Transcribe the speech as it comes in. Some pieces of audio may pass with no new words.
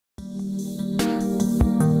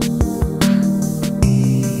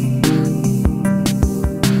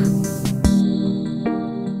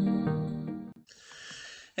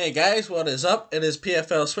Hey guys, what is up? It is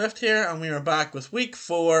PFL Swift here, and we are back with week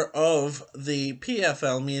 4 of the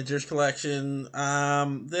PFL Majors collection.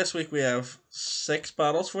 This week we have 6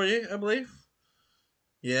 battles for you, I believe.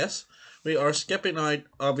 Yes, we are skipping out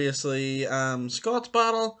obviously Scott's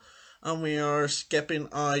battle, and we are skipping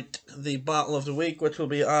out the battle of the week, which will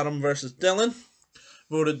be Adam versus Dylan,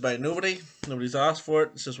 voted by nobody. Nobody's asked for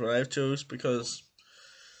it. It's just what I've chose because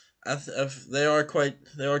they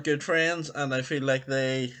are good friends, and I feel like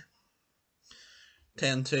they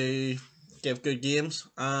tend to give good games.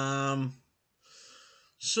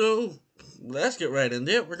 So let's get right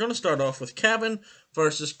into it. We're going to start off with Kevin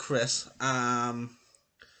versus Chris. I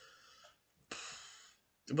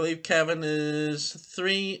believe Kevin is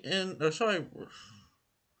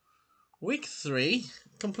week 3.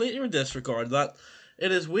 Completely disregard that.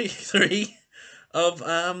 It is week 3 of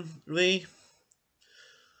the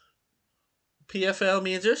PFL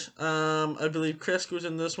Majors. I believe Chris goes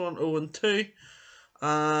in this one 0-2.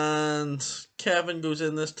 And Kevin goes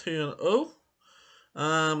in this 2-0.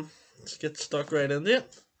 Let's get stuck right into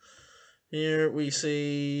it. Here we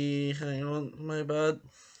see, hang on, my bad.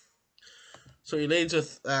 So he leads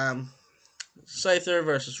with Scyther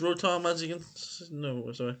versus Rotom, as you can,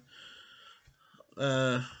 no, sorry.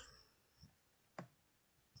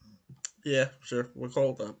 Yeah, sure, we'll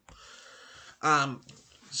call it that.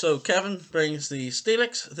 So Kevin brings the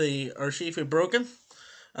Steelix, the Urshifu Broken,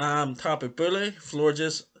 Tapu Bulu,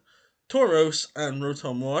 Florges, Tauros, and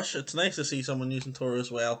Rotom Wash. It's nice to see someone using Tauros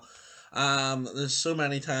well. There's so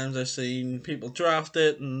many times I've seen people draft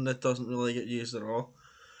it and it doesn't really get used at all.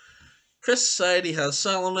 Chris' side, he has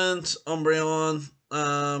Salamence, Umbreon,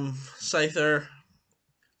 Scyther,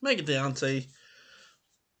 Mega Deontay,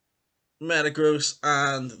 Metagross,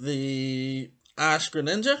 and the Ash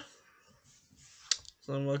Greninja.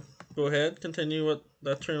 So I'm going to go ahead, continue with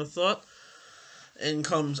that train of thought. In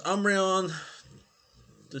comes Umbreon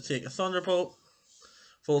to take a Thunderbolt.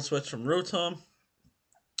 Full switch from Rotom.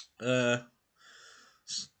 Can't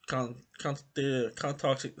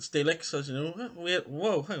toxic Steelix, as you know. Wait,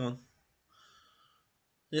 whoa, hang on.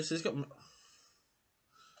 Yes, he's got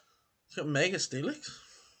Mega Steelix.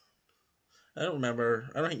 I don't remember.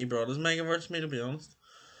 I don't think he brought his Megaverse to me, to be honest.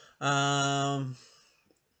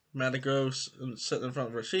 Metagross sitting in front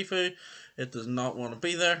of Urshifu. It does not want to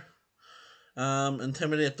be there.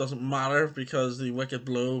 Intimidate doesn't matter because the Wicked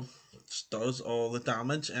Blow does all the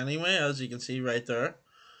damage anyway, as you can see right there.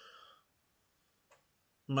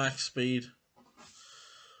 Max speed.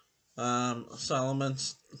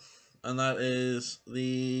 Salamence, and that is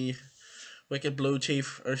the Wicked Blow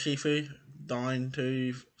Chief Urshifu down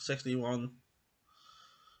to 61%.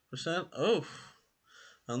 Oh,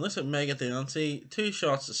 and look at Mega Deontay. 2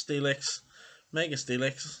 shots of Steelix. Mega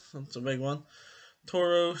Steelix, that's a big one.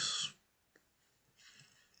 Tauros.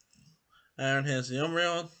 Iron has the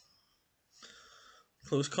Umbreon.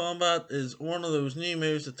 Close Combat is one of those new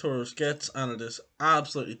moves that Tauros gets, and it is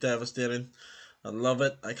absolutely devastating. I love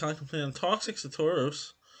it. I can't complain. Toxic's the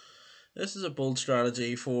Tauros. This is a bold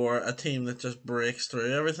strategy for a team that just breaks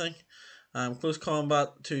through everything. Close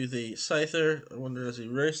Combat to the Scyther. I wonder, does he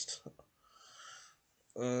roost?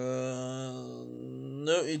 No,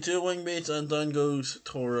 he dual wing beats, and down goes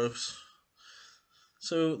Tauros.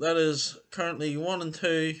 So that is currently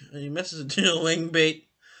 1-2, and he misses a dual wing beat.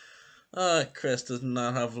 Chris does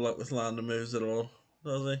not have luck with landing moves at all,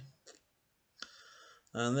 does he?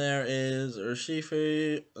 And there is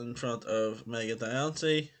Urshifu in front of Mega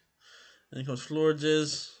Deontay. And here comes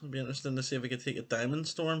Florges. It'll be interesting to see if we can take a Diamond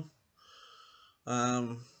Storm.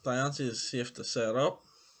 Deontay is safe to set up.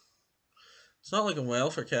 It's not looking well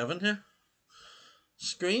for Kevin here.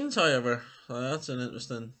 Screens, however, so that's an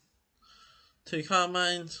interesting. 2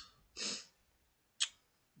 Combines.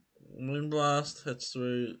 Moonblast hits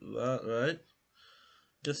through that, right?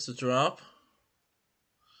 Gets the drop.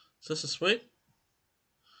 Is this a sweep?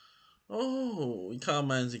 Oh, he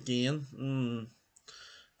Combines again.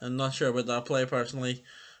 I'm not sure about that play personally.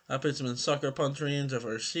 That puts him in Sucker Punch range of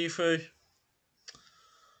Urshifu.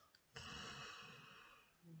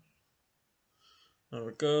 There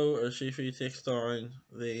we go. Urshifu takes down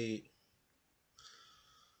the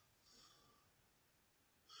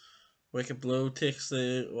Wicked Blow, takes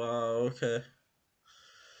the. Wow, okay.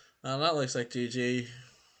 And that looks like GG.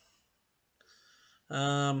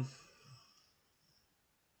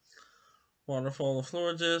 Waterfall of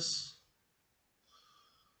Florges.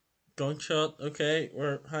 Gunk Shot. Okay,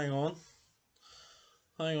 hang on.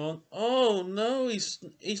 Oh no, he's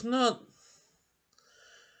not.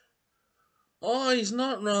 Oh, he's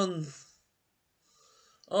not run.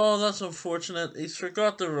 Oh, that's unfortunate. He's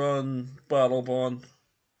forgot to run Battle Bond.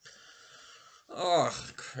 Oh,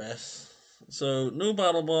 Chris. So no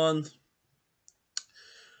battle bond.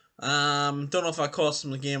 Don't know if that costs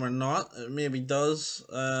him the game or not. It maybe does.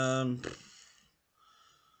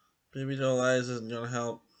 Baby Doll Eyes isn't gonna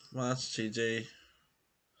help. That's GG.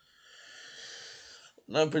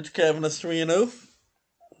 Now put Kevin as 3-0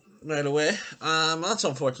 right away. That's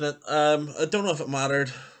unfortunate. I don't know if it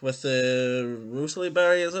mattered with the Rosalie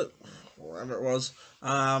Berry, is it? Whatever it was.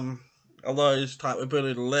 Allows Tattoo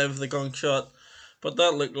Bully to live the gong shot, but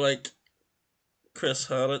that looked like Chris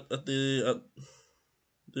had it at the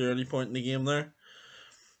early point in the game there.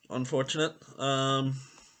 Unfortunate. We'll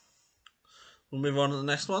move on to the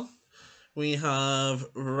next one. We have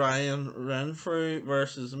Ryan Renfrew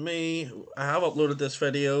versus me. I have uploaded this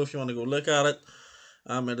video if you want to go look at it.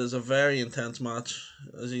 It is a very intense match.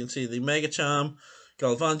 As you can see, the Mega Cham,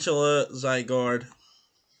 Galvantula, Zygarde,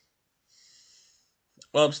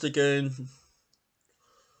 Obstagoon,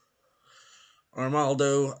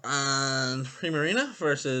 Armaldo, and Primarina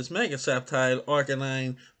versus Mega Sceptile,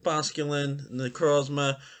 Arcanine, Basculin,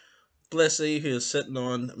 Necrozma, Blissey, who is sitting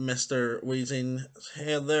on Mr. Weezing's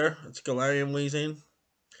head there. It's Galarian Weezing.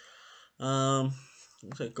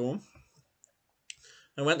 Let's get going.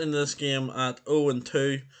 I went into this game at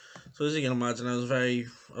 0-2, so as you can imagine, I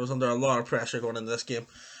was under a lot of pressure going into this game.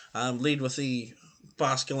 Lead with the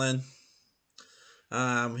Basculin.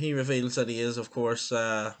 He reveals that he is, of course,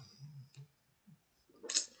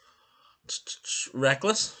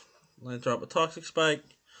 reckless. I drop a Toxic Spike.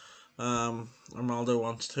 Armaldo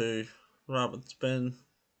wants to Rapid Spin.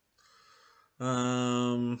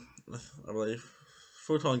 I believe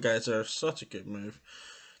Photon Geyser are such a good move.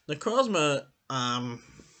 Necrozma,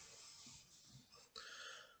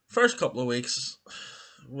 first couple of weeks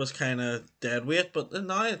was kind of dead weight, but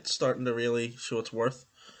now it's starting to really show its worth.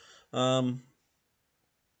 Don't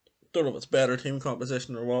know if it's better team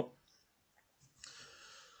composition or what.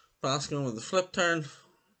 Basculin with the flip turn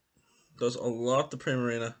does a lot to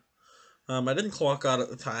Primarina. I didn't clock out at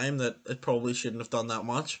the time that it probably shouldn't have done that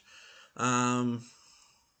much.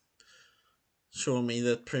 Showing me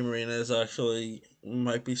that Primarina is actually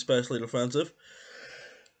might be specially defensive.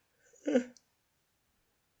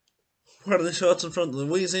 Part of the shots in front of the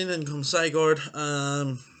Weezing, in comes Zygarde.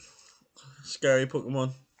 Scary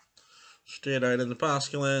Pokemon. Straight out in the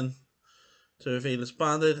Basculin to reveal it's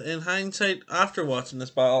banded. In hindsight, after watching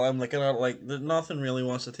this battle, I'm looking at it like nothing really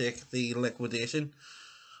wants to take the liquidation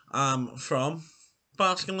from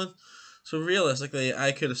Basculin. So realistically,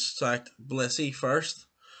 I could have sacked Blissey first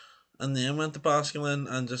and then went to Basculin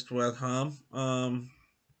and just went ham.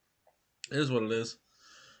 It is what it is.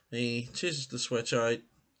 He chooses to switch out.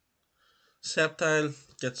 Sceptile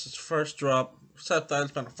gets its first drop.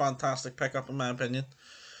 Sceptile's been a fantastic pickup in my opinion.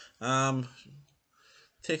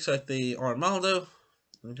 Takes out the Armaldo.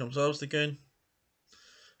 And comes Obstagoon.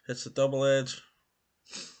 Hits the double edge.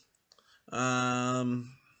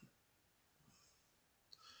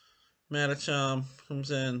 Medicham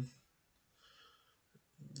comes in.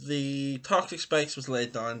 The Toxic Spikes was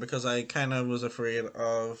laid down because I kind of was afraid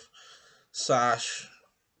of Sash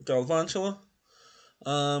Galvantula.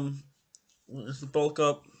 The bulk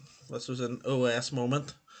up. This was an OS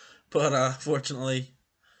moment, but fortunately,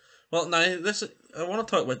 well, now this I want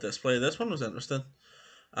to talk about this play. This one was interesting.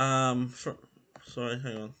 Sorry,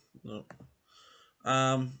 hang on.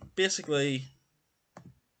 No. Basically,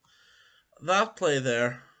 that play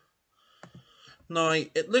there. Now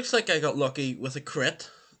it looks like I got lucky with a crit.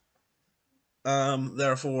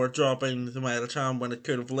 Therefore dropping the Medicham when it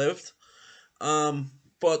could have lived.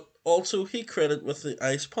 But also he critted with the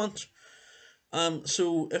Ice Punch.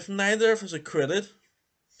 So if neither of us had critted,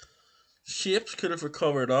 Shapes could have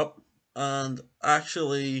recovered up and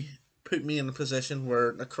actually put me in a position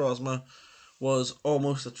where Necrozma was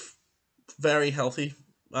almost at very healthy,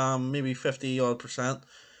 maybe 50 odd percent.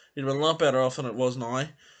 It'd been a lot better off than it was now,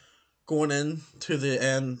 going into the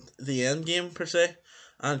end game per se,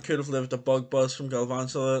 and could have lived a bug buzz from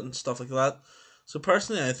Galvantula and stuff like that. So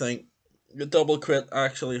personally, I think the double crit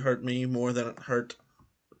actually hurt me more than it hurt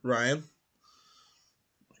Ryan.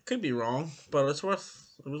 I could be wrong, but it was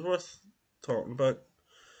worth talking about.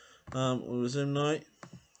 We'll resume now.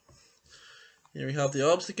 Here we have the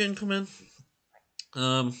Obstagoon come in.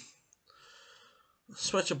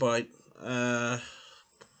 Switch about.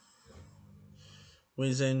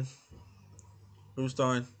 Weezing goes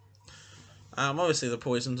down. Obviously the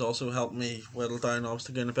poisons also helped me whittle down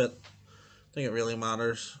Obstagoon a bit. I think it really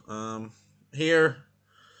matters. Here,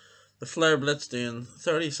 the Flare Blitz doing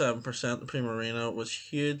 37% of Primarina was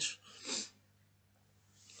huge.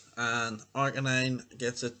 And Arcanine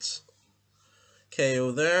gets its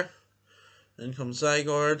KO there. In comes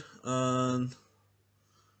Zygarde, and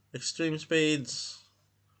Extreme speeds.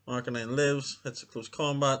 Arcanine lives, hits a close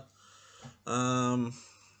combat. Then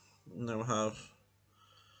we have.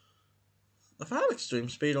 If I had extreme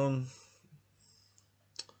speed on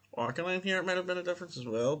Arcanine here, it might have been a difference as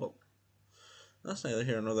well, but that's neither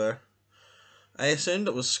here nor there. I assumed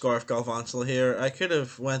it was Scarf Galvantula here. I could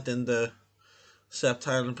have went into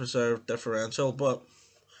Sceptile and preserved differential, but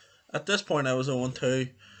at this point I was 0-2,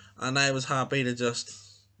 and I was happy to just.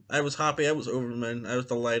 I was happy. I was over the moon. I was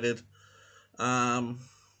delighted.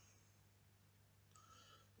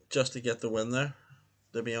 Just to get the win there,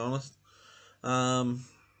 to be honest. And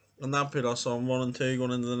that put us on 1-2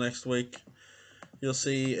 going into the next week. You'll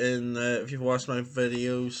see in if you've watched my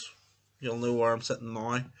videos, you'll know where I'm sitting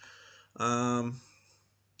now.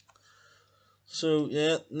 So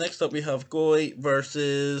yeah, next up we have Goy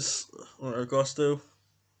versus Augusto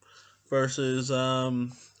versus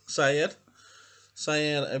Syed.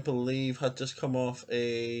 Syed, I believe, had just come off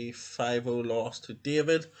a 5-0 loss to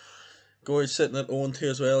David. Goy's sitting at 0-2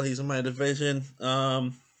 as well. He's in my division.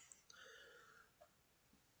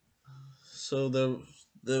 So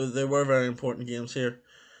there were very important games here.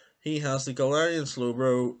 He has the Galarian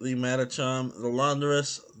Slowbro, the Metacham, the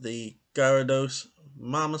Landorus, the Gyarados,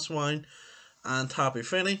 Mamoswine, and Tapu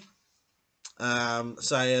Fini.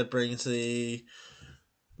 Syed brings the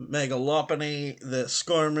Mega Lopunny, the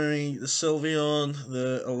Skarmory, the Sylveon,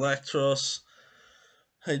 the Electros,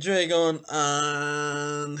 Hydreigon,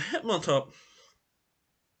 and Hitmontop.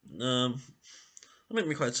 That might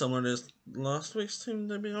be quite similar to last week's team,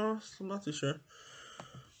 to be honest. I'm not too sure.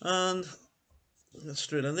 And let's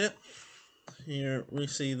straight into it. Here we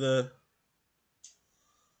see the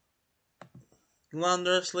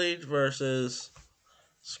Landorus lead versus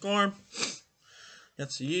Scorn.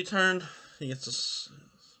 Gets a U-turn. He gets a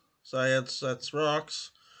Syed sets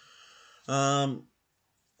rocks.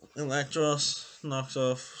 Electros knocks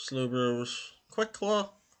off Slowbro's Quick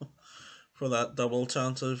Claw for that double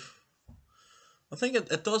chance of. I think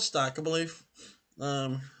it does stack, I believe.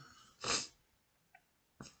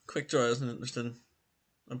 Quick Draw is an interesting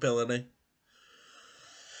ability.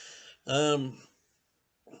 Down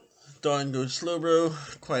goes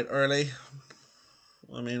Slowbro quite early.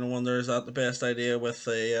 I mean, I wonder, is that the best idea with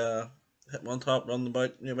a Hitmontop running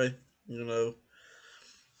about, maybe, in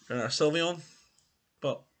our Sylveon?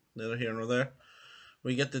 But neither here nor there.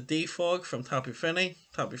 We get the Defog from Tapu Fini.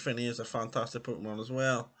 Tapu Fini is a fantastic Pokemon as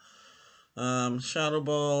well. Shadow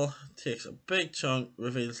Ball takes a big chunk,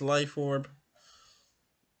 reveals Life Orb,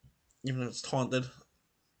 even if it's taunted.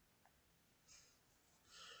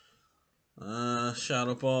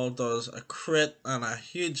 Shadow Ball does a crit and a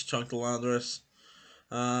huge chunk to Landorus,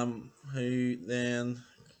 who then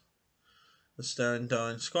is staring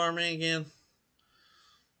down Skarmory again.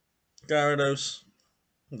 Gyarados,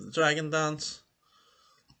 the Dragon Dance.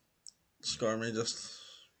 Skarmory just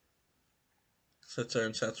sits there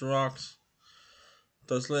and sets rocks.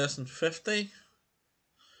 Does less than 50.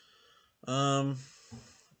 I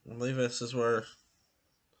believe this is where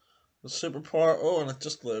the superpower. Oh, and it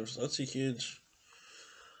just lives. That's a huge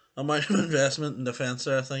amount of investment in defense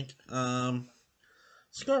there, I think.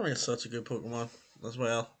 Skarmory is such a good Pokemon as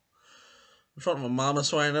well. In front of a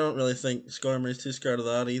Mamoswine, I don't really think Skarmory is too scared of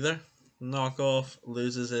that either. Knockoff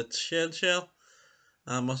loses its Shed Shell.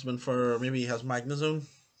 Must have been for, maybe he has Magnezone,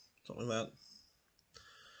 something like that.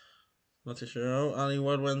 Not too sure. Oh, Annie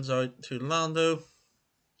Woodwind's out to Lando.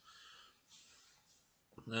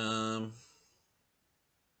 Well,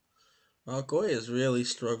 Goy is really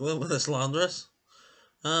struggling with this Landorus.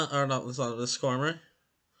 Or not this Landorus, this Skarmory.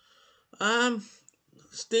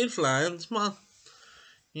 Steel Flyings, man.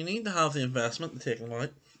 You need to have the investment to take them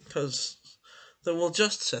out, because they will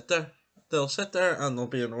just sit there. They'll sit there and they'll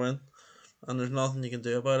be in the win, and there's nothing you can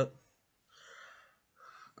do about it.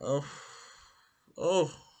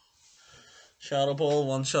 Oh. Shadow Ball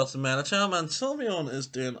one-shots the Metacham, and Sylveon is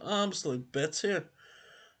doing absolute bits here.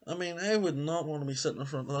 I mean, I would not want to be sitting in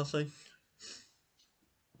front of that thing.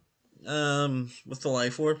 With the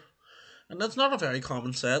Life Orb. And that's not a very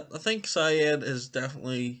common set. I think Syed is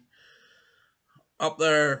definitely up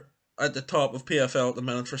there at the top of PFL at the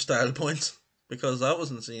minute for style points, because that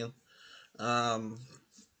was insane. An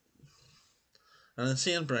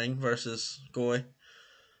insane bring versus Goy.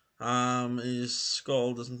 His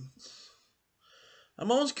Scald doesn't.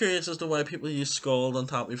 I'm always curious as to why people use Scald on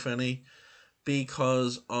Tapu Fini,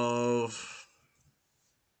 because of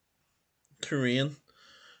terrain.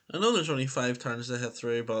 I know there's only 5 turns to hit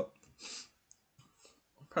through, but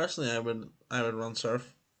personally I would run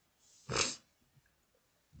Surf.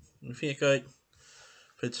 And Fake Out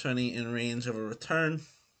puts Fini in range of a return.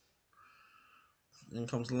 In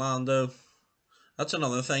comes Lando. That's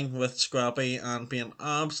another thing with Scrappy and being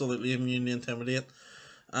absolutely immune to intimidate.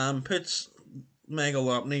 Puts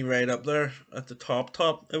Megalopney right up there at the top.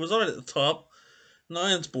 It was already at the top.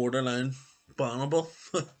 Now it's borderline bannable.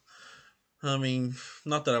 I mean,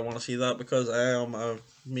 not that I want to see that because I am a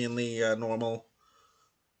mainly normal.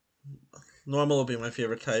 Normal will be my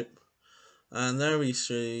favourite type. And there we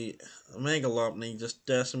see Megalopney just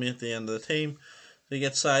decimate the end of the team. They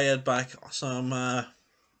get Syed back some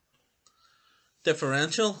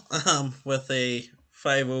differential with a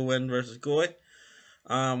 5-0 win versus Goy.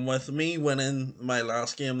 With me winning my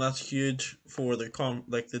last game, that's huge for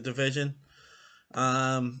the division.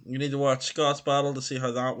 You need to watch Scott's battle to see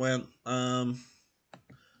how that went.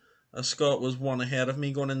 Scott was one ahead of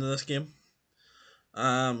me going into this game.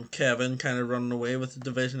 Kevin kind of running away with the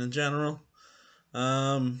division in general.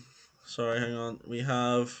 Sorry, hang on. We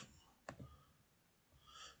have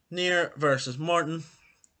Near versus Martin.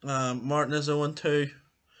 Martin is 0-2.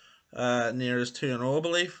 Near is 2-0, I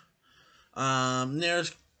believe.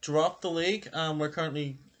 Near's dropped the league. We're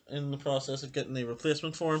currently in the process of getting a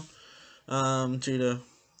replacement for him. Due to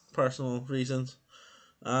personal reasons.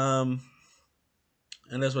 It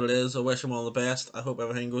is what it is. I wish him all the best. I hope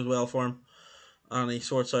everything goes well for him, and he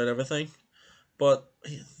sorts out everything. But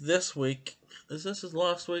this week, is this his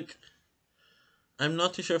last week? I'm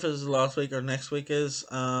not too sure if this is his last week or next week is.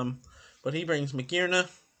 But he brings Magirna,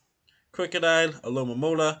 Crocodile,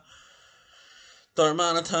 Alomomola,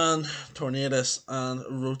 Darmanitan, Tornadus, and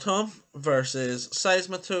Rotom versus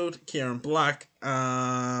Seismitoad, Kieran Black,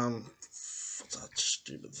 what's that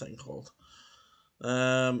stupid thing called?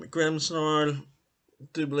 Grimmsnarl,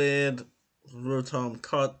 Doublade, Rotom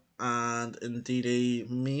Cut, and Indeedee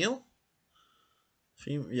Meal.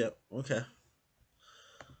 Yep, okay.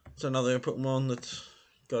 It's another Pokemon that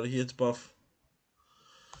got a huge buff.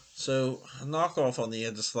 So, a knockoff on the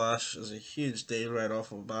Aegislash is a huge deal right off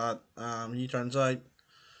the bat. He turns out,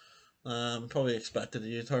 probably expected a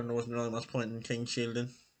U-turn, there wasn't really much point in King shielding.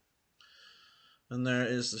 And there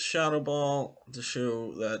is the Shadow Ball to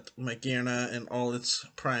show that Magirna in all its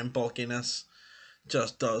prime bulkiness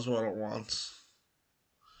just does what it wants.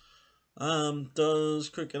 Does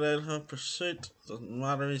Crocodile have Pursuit? Doesn't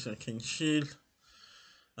matter, he's going to King Shield.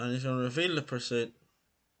 And he's going to reveal the Pursuit.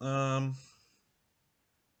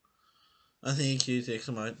 I think EQ takes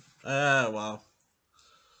him out. Wow.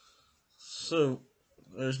 So,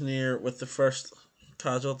 there's Near with the first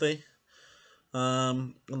casualty.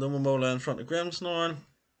 Alumomola in front of Grimmsnarl.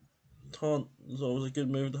 Taunt is always a good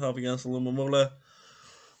move to have against Alumomola.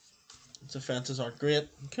 Its defenses aren't great.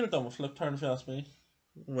 Could have done with flip turn if you ask me.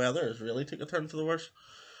 Weather has really took a turn for the worse.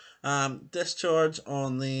 Discharge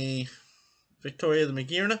on the Victoria the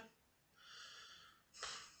Magirna.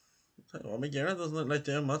 Well, Magirna doesn't look like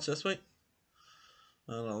doing much this week.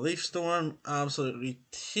 And a Leaf Storm absolutely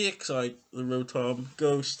takes out the Rotom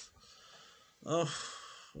Ghost. Oh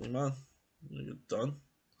man, you get done.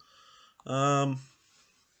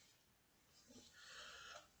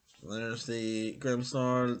 There's the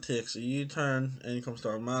Grimmsnarl takes a U-turn, in comes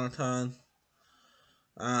Darmanitan.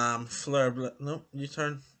 Flare no,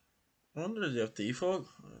 U-turn. I wonder did he have defog?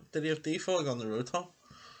 Did he have defog on the Rotom?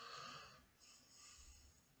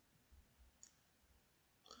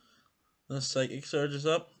 The Psychic surges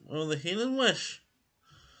up. Oh, the Healing Wish.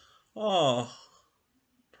 Oh,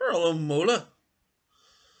 poor Mola.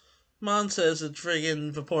 Man says it's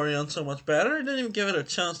friggin' Vaporeon so much better. He didn't even give it a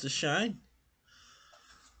chance to shine.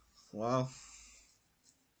 Wow.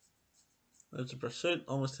 There's a Pursuit.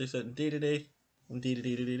 Almost takes out Indeedee.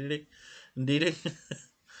 Indeedee.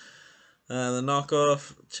 The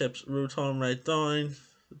knockoff chips Rotom right down.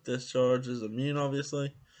 The discharge is immune,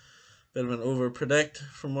 obviously. Bit of an over predict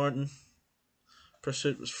from Martin.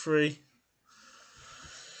 Pursuit was free.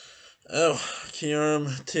 Oh,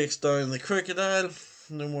 Kyurem takes down the Crocodile.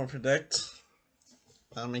 No more predict.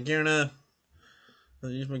 Magirna.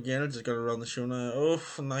 I'll use Magirna, just gotta run the show now. Oh,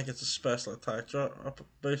 and that gets a special attack drop up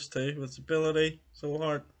boost too with its ability. So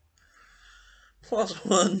hard.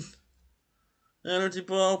 +1. Energy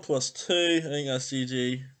Ball +2. I think that's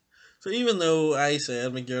GG. So even though I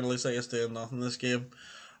said Magirna looks like it's doing nothing in this game,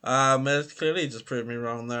 it clearly just proved me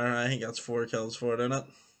wrong there. I think that's 4 kills for it, isn't it?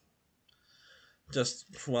 Just,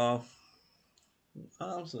 wow.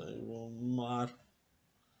 Absolutely mad.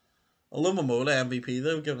 Alumomola MVP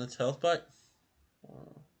though, giving its health back.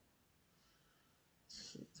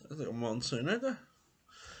 That's like a monsoon out there.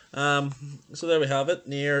 So there we have it.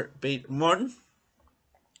 Near beat Martin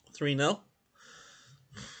 3-0.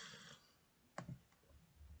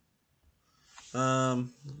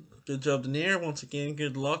 Good job to Near. Once again,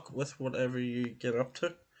 good luck with whatever you get up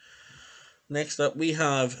to. Next up, we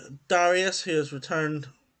have Darius, who has returned,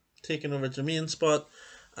 taking over Jermaine's spot,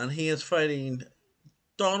 and he is fighting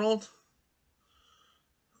Donald.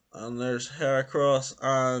 And there's Heracross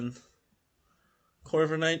and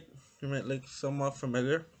Corviknight, who might look somewhat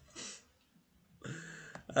familiar.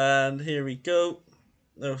 And here we go.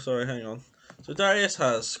 Oh, sorry, hang on. So Darius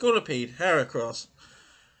has Scolipede, Heracross,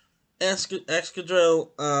 Excadrill,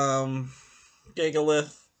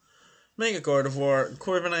 Gigalith, Mega Gardevoir, and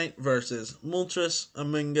Corviknight versus Moltres,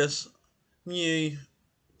 Amoonguss, Mew,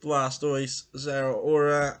 Blastoise,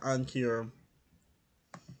 Zeraora, and Kyurem.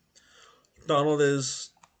 Donald is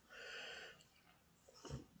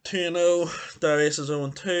 2-0, Darius is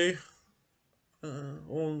 0-2.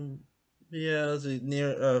 Yeah,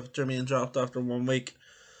 Jermaine dropped after 1 week,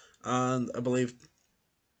 and I believe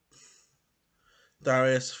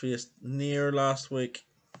Darius faced Nier last week.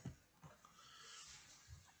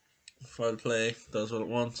 Foul play, does what it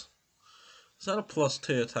wants. Is that a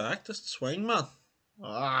 +2 attack? Just swing, man.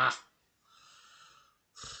 Ah.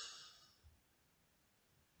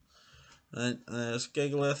 Right, there's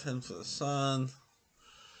Gigalith in for the sun.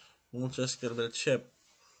 We'll just get a bit of chip.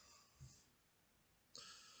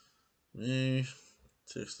 Mew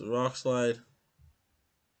takes the rock slide.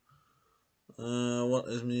 What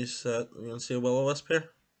is Mew set? We're gonna see a Will-O-Wisp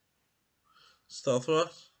here. Stealth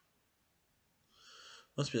Rock.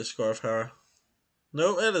 Must be a Scarfhara.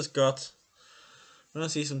 No, it is Guts. We're gonna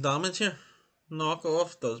see some damage here.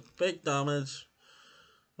 Knockoff does big damage.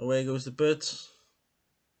 Away goes the boots.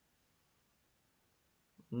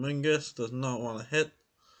 Amoonguss does not want to hit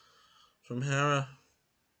from Hera.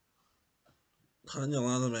 Can you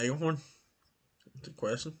land a Megahorn? Good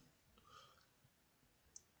question.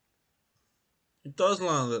 He does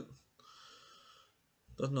land it.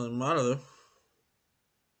 Doesn't really matter though.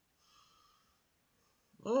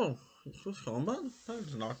 Oh, he's supposed to combat? That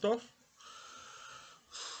was knocked off.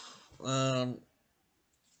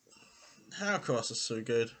 Heracross is so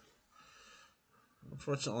good.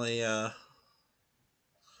 Unfortunately,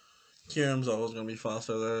 Kyurem's always going to be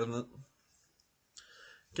faster there, isn't it?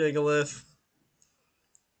 Gigalith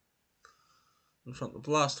in front of the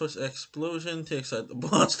Blastoise. Explosion takes out the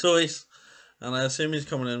Blastoise. And I assume he's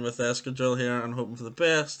coming in with Excadrill here and hoping for the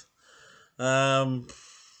best. And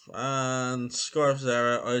Scarf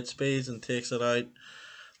Zera outspeeds and takes it out.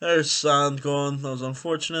 There's Sand gone. That was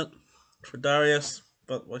unfortunate for Darius,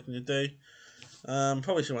 but what can you do?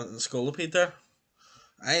 Probably should have went to the Scolipede there.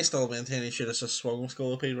 I still maintain he should have just swung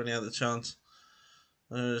Scolipede when he had the chance.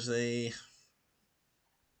 There's the...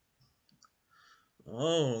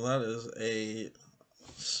 Oh, that is a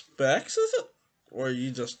Specs, is it? Or are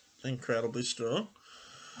you just incredibly strong?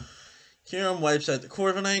 Kyurem wipes out the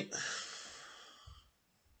Corviknight.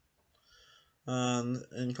 And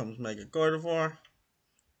in comes Mega Gardevoir.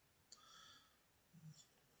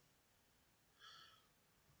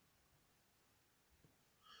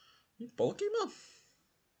 You bulky, man?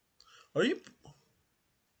 Are you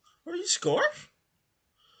Scarf?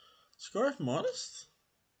 Scarf modest?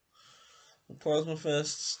 Plasma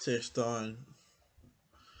Fists takes down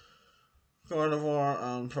Gardevoir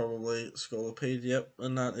and probably Scolipede, yep,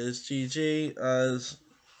 and that is GG as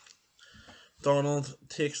Donald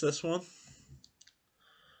takes this one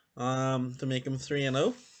to make him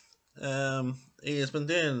 3-0. He has been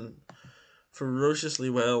doing ferociously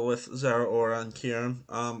well with Zeraora and Kyurem.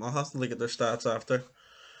 I'll have to look at their stats after.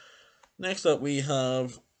 Next up we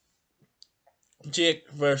have Jake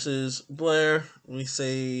versus Blair. We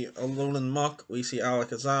see Alolan Muck, we see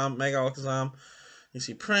Alakazam, Mega Alakazam, we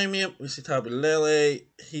see Primeape, we see Tabu-Lele,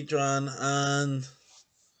 Heatran, and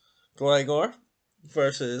Gligar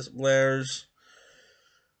versus Blair's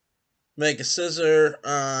Mega Scizor,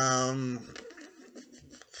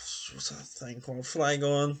 what's that thing called?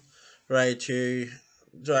 Flygon, Raichu,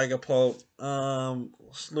 Dragapult,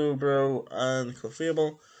 Slowbro, and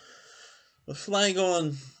Clefable. With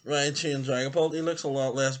Flygon, Raichu, and Dragapult, he looks a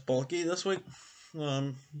lot less bulky this week.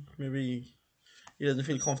 Maybe he doesn't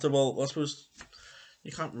feel comfortable. I suppose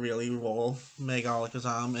you can't really roll Mega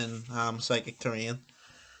Alakazam in Psychic Terrain.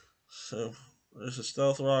 So there's the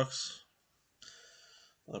Stealth Rocks.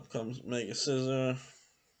 Up comes Mega Scizor.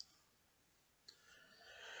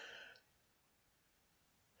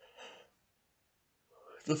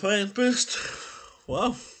 Defiant Boost.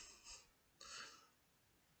 Wow.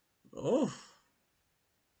 Oh.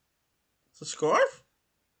 It's a Scarf?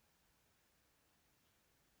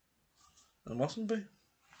 It mustn't be.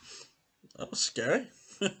 That was scary.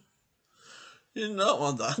 You did not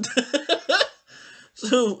want that.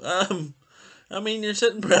 So, I mean, you're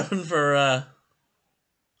sitting prepping for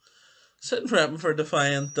Sitting prepping for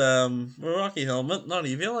Defiant Rocky helmet, not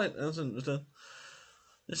evil. You're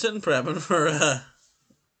sitting prepping for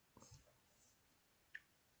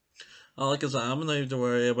Alakazam, and now you have to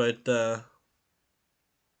worry about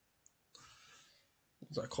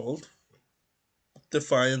what's that called?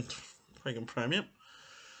 Defiant freaking Premium.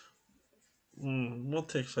 What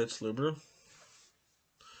takes out Slowbro?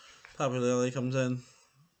 Happy Lily comes in,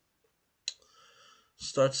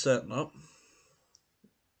 starts setting up.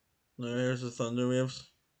 Now here's the Thunder Waves.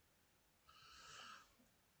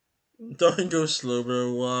 Down goes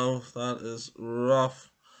Slowbro. Wow, that is rough.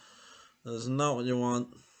 That is not what you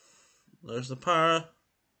want. There's the Para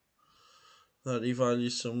that he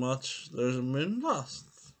values so much. There's a Moonblast.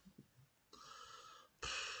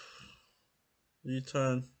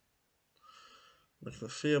 U-turn. Like the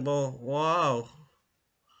Fable. Wow.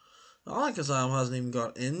 Alakazam hasn't even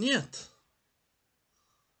got in yet.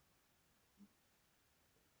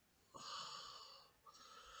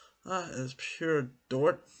 That is pure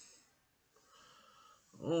dirt.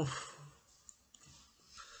 Oh.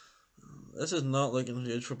 This is not looking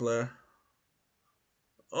good for Blair.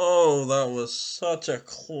 Oh, that was such a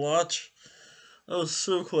clutch. That was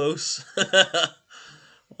so close.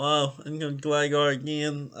 Wow, in comes Gligar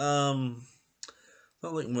again.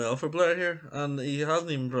 Not looking well for Blair here, and he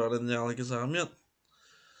hasn't even brought in the Alakazam yet.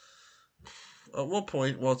 At what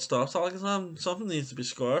point, what stops Alakazam? Something needs to be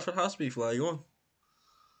Scarf. It has to be Flygon.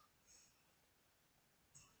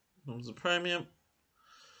 Comes the Premium.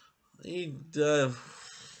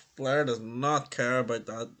 Blair does not care about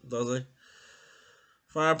that, does he?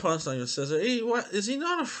 Fire Punch like a scissor. What is he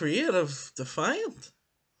not afraid of Defiant?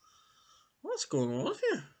 What's going on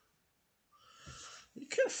here? You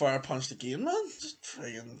could have Fire Punched again, man. Just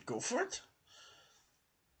friggin' go for it.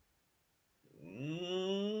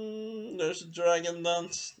 There's a Dragon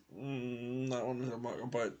Dance. That one is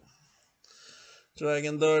about.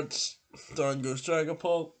 Dragon Darts. Down goes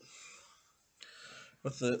Dragapult.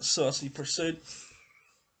 With the Saucy Pursuit.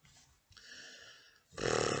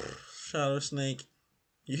 Shadow Snake.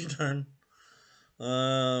 U-turn.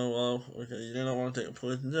 Well, okay, you do not want to take a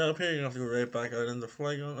poison gel up here. You're going to have to go right back out into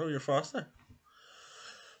Flygon. Oh, you're faster.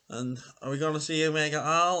 And are we going to see a Mega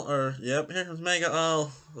Owl? Or, yep, here comes Mega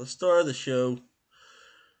Owl. The star of the show.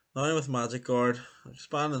 Now with Magic Guard.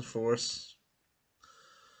 Expanding Force.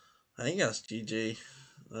 I think that's GG.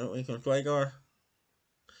 Oh, we can Gligar.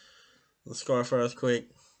 The Scarf Earthquake.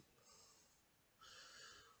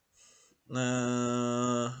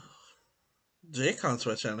 Jay can't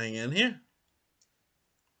switch anything in here.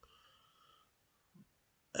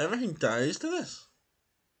 Everything dies to this.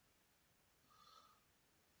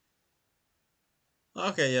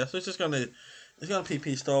 Okay, yeah, so it's gonna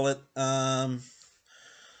PP stall it. That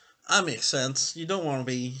makes sense. You don't want to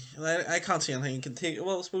be. I can't see anything you can take.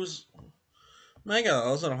 Well, I suppose Mega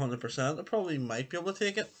Owl's at 100%. I probably might be able to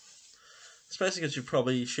take it, especially because you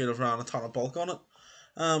probably should have ran a ton of bulk on it.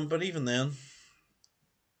 But even then,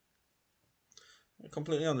 I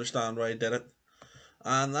completely understand why he did it.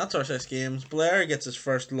 And that's our 6 games. Blair gets his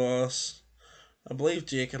first loss. I believe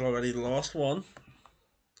Jake had already lost one.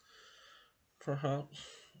 Perhaps.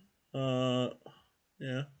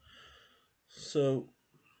 Yeah. So,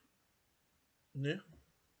 yeah.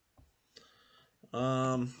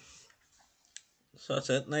 So that's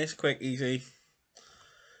it. Nice, quick, easy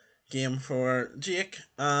game for Jake.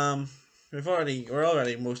 We're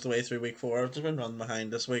already most of the way through week 4. I've just been running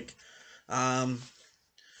behind this week. And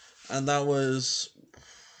that was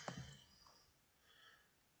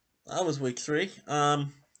week 3.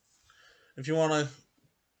 If you want to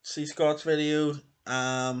see Scott's video,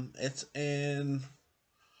 it's in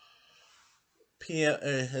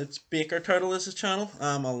it's Baker Turtle is his channel.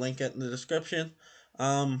 I'll link it in the description.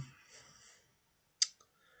 So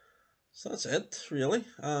that's it, really.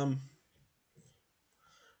 I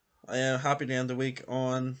am happy to end the week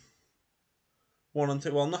on 1 and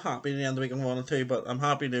 2. Well, not happy to end the week on 1 and 2, but I'm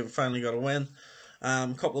happy to finally got a win.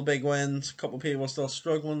 Couple of big wins. Couple of people still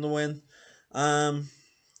struggling to win.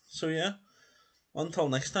 So yeah. Until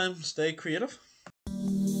next time, stay creative.